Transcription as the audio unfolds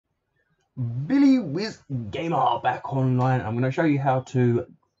Billy Wiz Gamer back online. I'm going to show you how to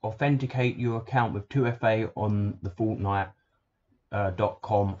authenticate your account with 2FA on the Fortnite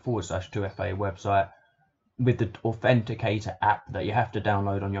 .com/2FA website with the Authenticator app that you have to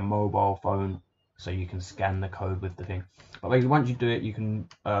download on your mobile phone so you can scan the code with the thing. But basically, once you do it, you can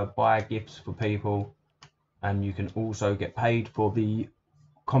buy gifts for people, and you can also get paid for the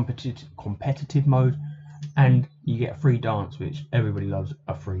competitive mode, and you get a free dance, which everybody loves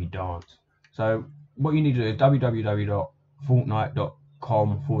a free dance. So what you need to do is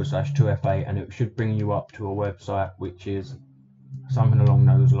www.fortnite.com/2FA, and it should bring you up to a website which is something along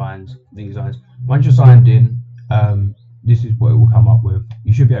those lines, these lines. Once you're signed in, this is what it will come up with.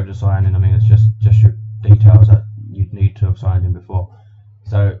 You should be able to sign in. I mean, it's just your details that you'd need to have signed in before.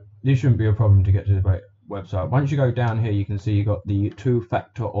 So this shouldn't be a problem to get to the website. Once you go down here, you can see you got the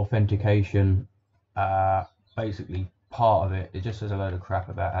two-factor authentication, basically part of it. It just says a load of crap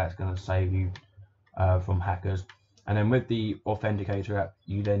about how it's going to save you from hackers. And then with the Authenticator app,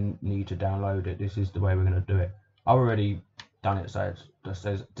 you then need to download it. This is the way we're going to do it. I've already done it, so it just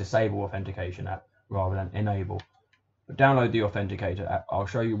says disable authentication app rather than enable. But download the Authenticator app. I'll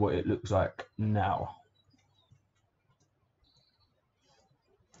show you what it looks like now.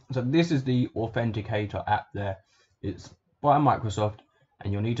 So this is the Authenticator app there. It's by Microsoft,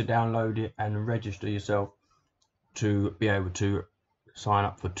 and you'll need to download it and register yourself to be able to sign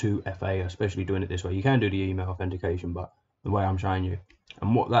up for 2FA, especially doing it this way. You can do the email authentication, but the way I'm showing you,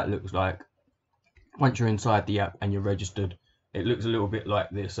 and what that looks like once you're inside the app and you're registered, it looks a little bit like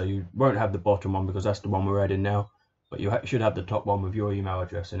this. So you won't have the bottom one because that's the one we're adding now, but you should have the top one with your email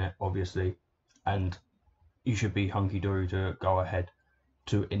address in it, obviously, and you should be hunky-dory to go ahead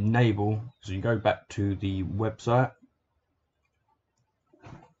to enable. So you go back to the website.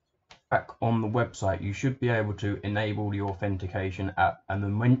 Back on the website, you should be able to enable the authentication app, and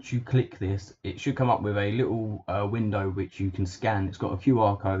then once you click this, it should come up with a little window which you can scan. It's got a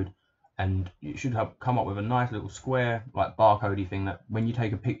QR code, and it should have come up with a nice little square, like barcodey thing, that when you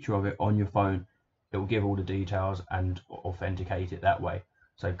take a picture of it on your phone, it will give all the details and authenticate it that way.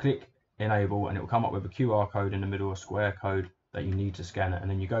 So click enable, and it will come up with a QR code in the middle, a square code that you need to scan it, and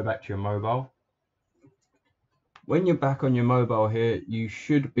then you go back to your mobile. When you're back on your mobile here, you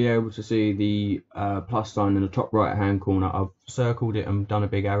should be able to see the plus sign in the top right hand corner. I've circled it and done a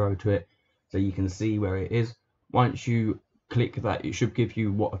big arrow to it so you can see where it is. Once you click that, it should give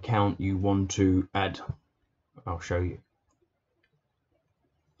you what account you want to add. I'll show you.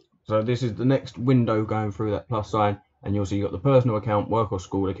 So this is the next window going through that plus sign, and you'll see you've got the personal account, work or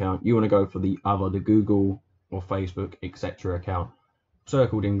school account. You want to go for the other, the Google or Facebook, etc. account,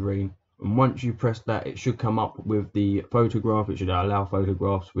 circled in green. And once you press that, it should come up with the photograph. It should allow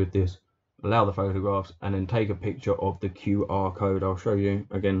photographs with this. Allow the photographs, and then take a picture of the QR code. I'll show you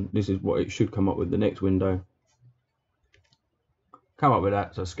again. This is what it should come up with the next window. Come up with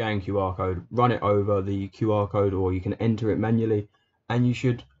that. So scan QR code, run it over the QR code, or you can enter it manually, and you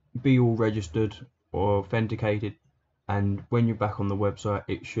should be all registered or authenticated. And when you're back on the website,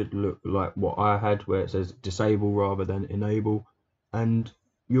 it should look like what I had, where it says disable rather than enable, and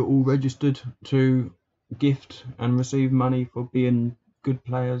you're all registered to gift and receive money for being good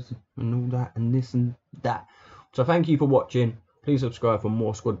players and all that and this and that. So thank you for watching. Please subscribe for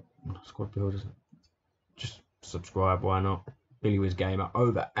more squad builders. Just subscribe, why not? Billy Wiz Gamer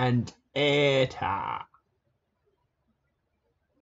over and out.